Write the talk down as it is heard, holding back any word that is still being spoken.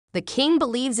The King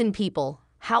believes in people.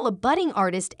 How a budding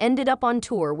artist ended up on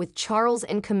tour with Charles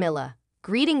and Camilla.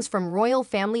 Greetings from royal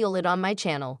family on my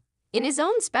channel. In his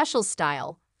own special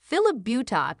style, Philip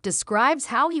Buta describes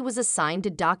how he was assigned to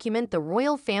document the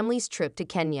royal family's trip to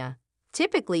Kenya.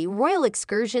 Typically, royal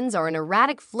excursions are an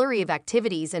erratic flurry of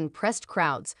activities and pressed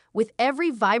crowds, with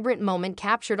every vibrant moment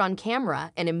captured on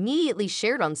camera and immediately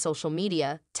shared on social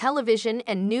media, television,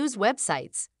 and news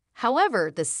websites. However,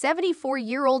 the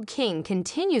 74-year-old king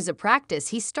continues a practice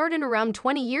he started around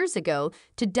 20 years ago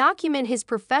to document his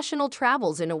professional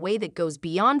travels in a way that goes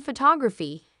beyond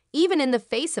photography, even in the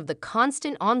face of the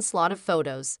constant onslaught of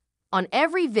photos. On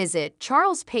every visit,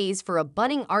 Charles pays for a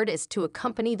budding artist to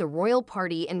accompany the royal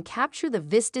party and capture the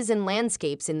vistas and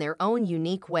landscapes in their own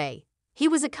unique way. He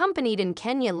was accompanied in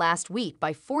Kenya last week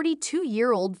by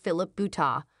 42-year-old Philip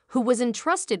Buta, who was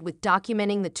entrusted with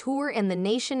documenting the tour and the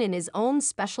nation in his own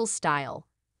special style.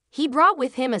 He brought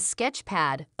with him a sketch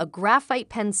pad, a graphite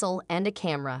pencil, and a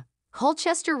camera.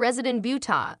 Colchester resident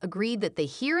Buta agreed that the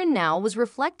here and now was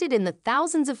reflected in the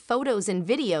thousands of photos and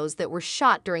videos that were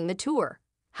shot during the tour.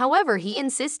 However, he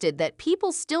insisted that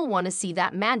people still want to see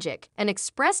that magic and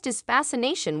expressed his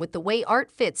fascination with the way art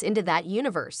fits into that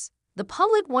universe. The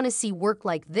public want to see work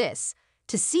like this,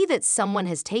 to see that someone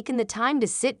has taken the time to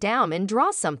sit down and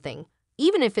draw something,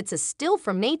 even if it's a still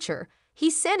from nature, he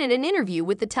said in an interview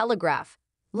with The Telegraph.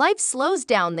 Life slows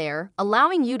down there,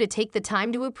 allowing you to take the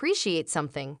time to appreciate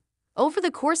something. Over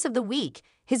the course of the week,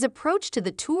 his approach to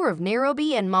the tour of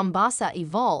Nairobi and Mombasa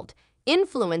evolved,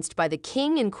 influenced by the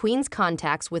King and Queen's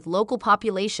contacts with local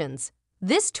populations.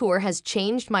 This tour has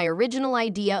changed my original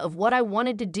idea of what I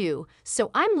wanted to do,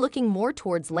 so I'm looking more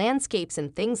towards landscapes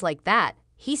and things like that,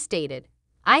 he stated.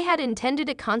 I had intended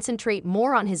to concentrate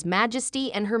more on His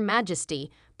Majesty and Her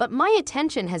Majesty, but my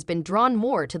attention has been drawn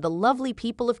more to the lovely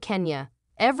people of Kenya.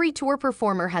 Every tour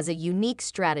performer has a unique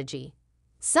strategy.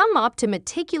 Some opt to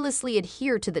meticulously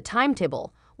adhere to the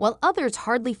timetable, while others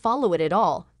hardly follow it at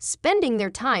all, spending their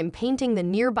time painting the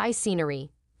nearby scenery.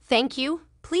 Thank you.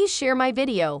 Please share my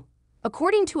video.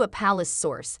 According to a palace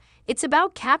source, it's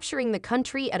about capturing the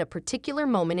country at a particular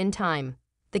moment in time.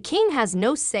 The king has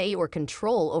no say or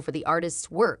control over the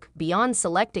artist's work beyond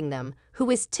selecting them,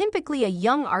 who is typically a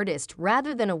young artist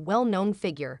rather than a well-known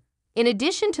figure. In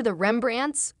addition to the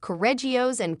Rembrandts,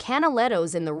 Correggios, and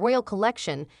Canalettos in the royal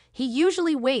collection, he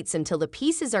usually waits until the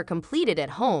pieces are completed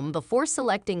at home before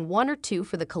selecting one or two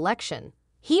for the collection.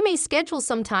 He may schedule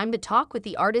some time to talk with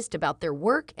the artist about their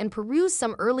work and peruse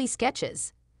some early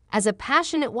sketches. As a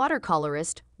passionate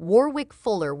watercolorist, Warwick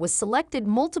Fuller was selected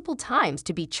multiple times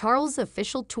to be Charles'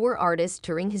 official tour artist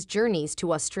during his journeys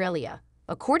to Australia.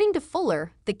 According to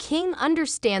Fuller, the king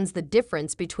understands the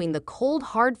difference between the cold,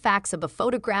 hard facts of a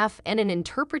photograph and an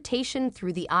interpretation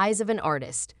through the eyes of an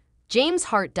artist. James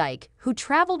Hartdyke, who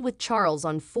traveled with Charles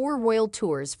on 4 royal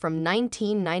tours from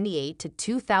 1998 to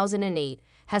 2008,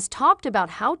 has talked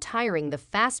about how tiring the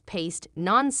fast-paced,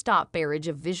 non-stop barrage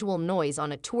of visual noise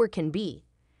on a tour can be.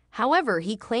 However,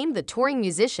 he claimed the touring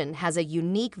musician has a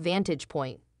unique vantage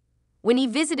point. When he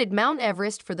visited Mount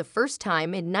Everest for the first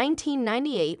time in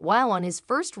 1998 while on his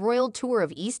first royal tour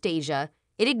of East Asia,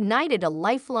 it ignited a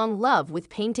lifelong love with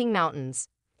painting mountains.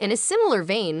 In a similar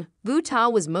vein,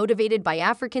 Buta was motivated by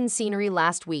African scenery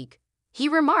last week. He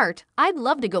remarked, "I'd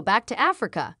love to go back to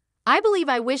Africa. I believe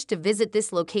I wish to visit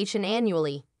this location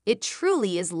annually. It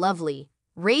truly is lovely."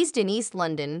 Raised in East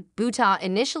London, Buta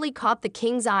initially caught the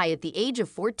king's eye at the age of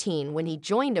 14 when he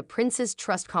joined a Prince's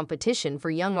Trust competition for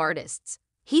young artists.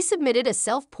 He submitted a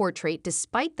self-portrait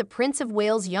despite the Prince of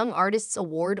Wales Young Artists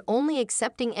Award only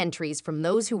accepting entries from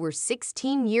those who were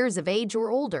 16 years of age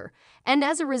or older, and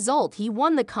as a result he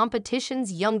won the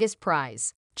competition's youngest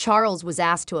prize. Charles was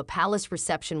asked to a palace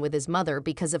reception with his mother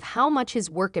because of how much his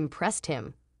work impressed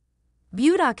him.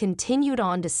 Buta continued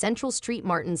on to Central Street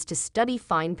Martins to study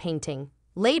fine painting.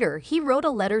 Later, he wrote a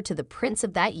letter to the prince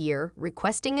of that year,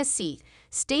 requesting a seat,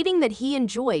 stating that he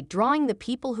enjoyed drawing the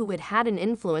people who had an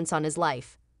influence on his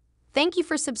life. Thank you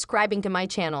for subscribing to my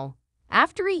channel.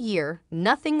 After a year,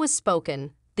 nothing was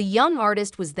spoken. The young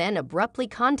artist was then abruptly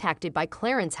contacted by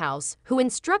Clarence House, who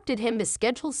instructed him to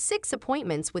schedule 6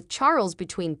 appointments with Charles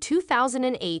between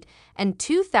 2008 and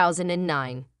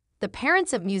 2009. The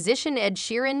parents of musician Ed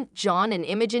Sheeran, John and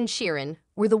Imogen Sheeran,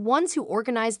 were the ones who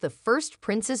organized the first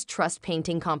Prince's Trust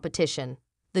painting competition.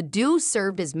 The duo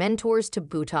served as mentors to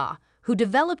Buta, who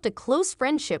developed a close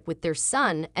friendship with their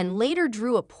son and later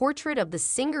drew a portrait of the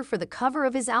singer for the cover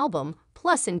of his album,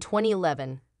 Plus in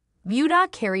 2011.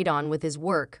 Buta carried on with his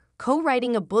work,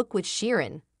 co-writing a book with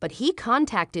Sheeran, but he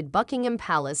contacted Buckingham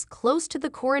Palace close to the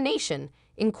coronation,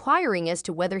 inquiring as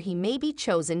to whether he may be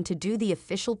chosen to do the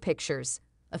official pictures.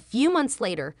 A few months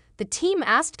later, the team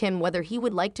asked him whether he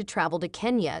would like to travel to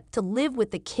Kenya to live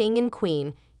with the king and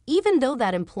queen, even though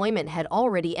that employment had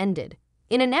already ended.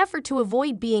 In an effort to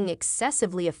avoid being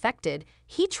excessively affected,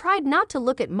 he tried not to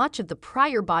look at much of the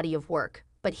prior body of work,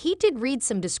 but he did read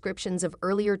some descriptions of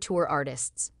earlier tour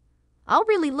artists. "I'll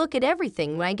really look at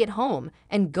everything when I get home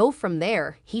and go from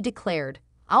there," he declared.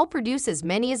 "I'll produce as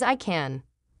many as I can."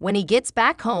 When he gets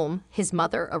back home, his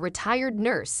mother, a retired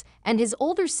nurse, and his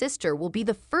older sister will be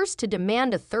the first to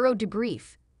demand a thorough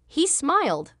debrief. He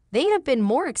smiled. "They have been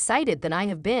more excited than I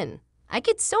have been. I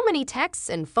get so many texts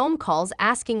and phone calls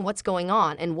asking what's going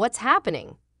on and what's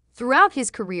happening." Throughout his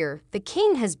career, the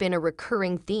king has been a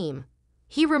recurring theme.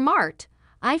 He remarked,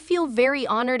 "I feel very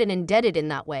honored and indebted in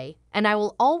that way, and I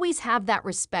will always have that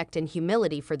respect and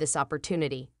humility for this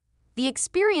opportunity. The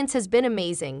experience has been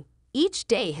amazing. Each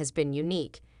day has been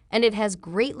unique, and it has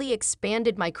greatly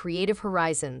expanded my creative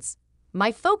horizons.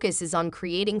 My focus is on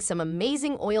creating some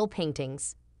amazing oil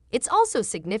paintings." It's also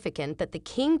significant that the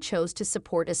king chose to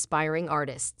support aspiring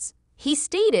artists. He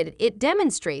stated it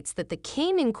demonstrates that the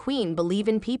king and queen believe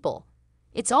in people.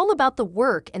 "It's all about the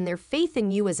work and their faith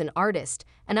in you as an artist,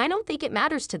 and I don't think it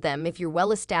matters to them if you're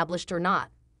well established or not.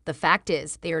 The fact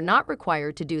is, they are not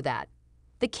required to do that."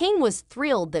 The king was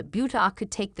thrilled that Bhutta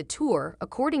could take the tour,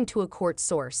 according to a court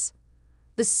source.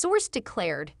 The source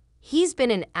declared, "He's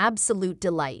been an absolute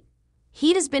delight.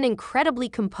 He has been incredibly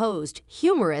composed,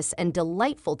 humorous, and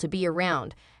delightful to be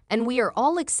around, and we are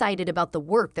all excited about the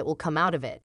work that will come out of it."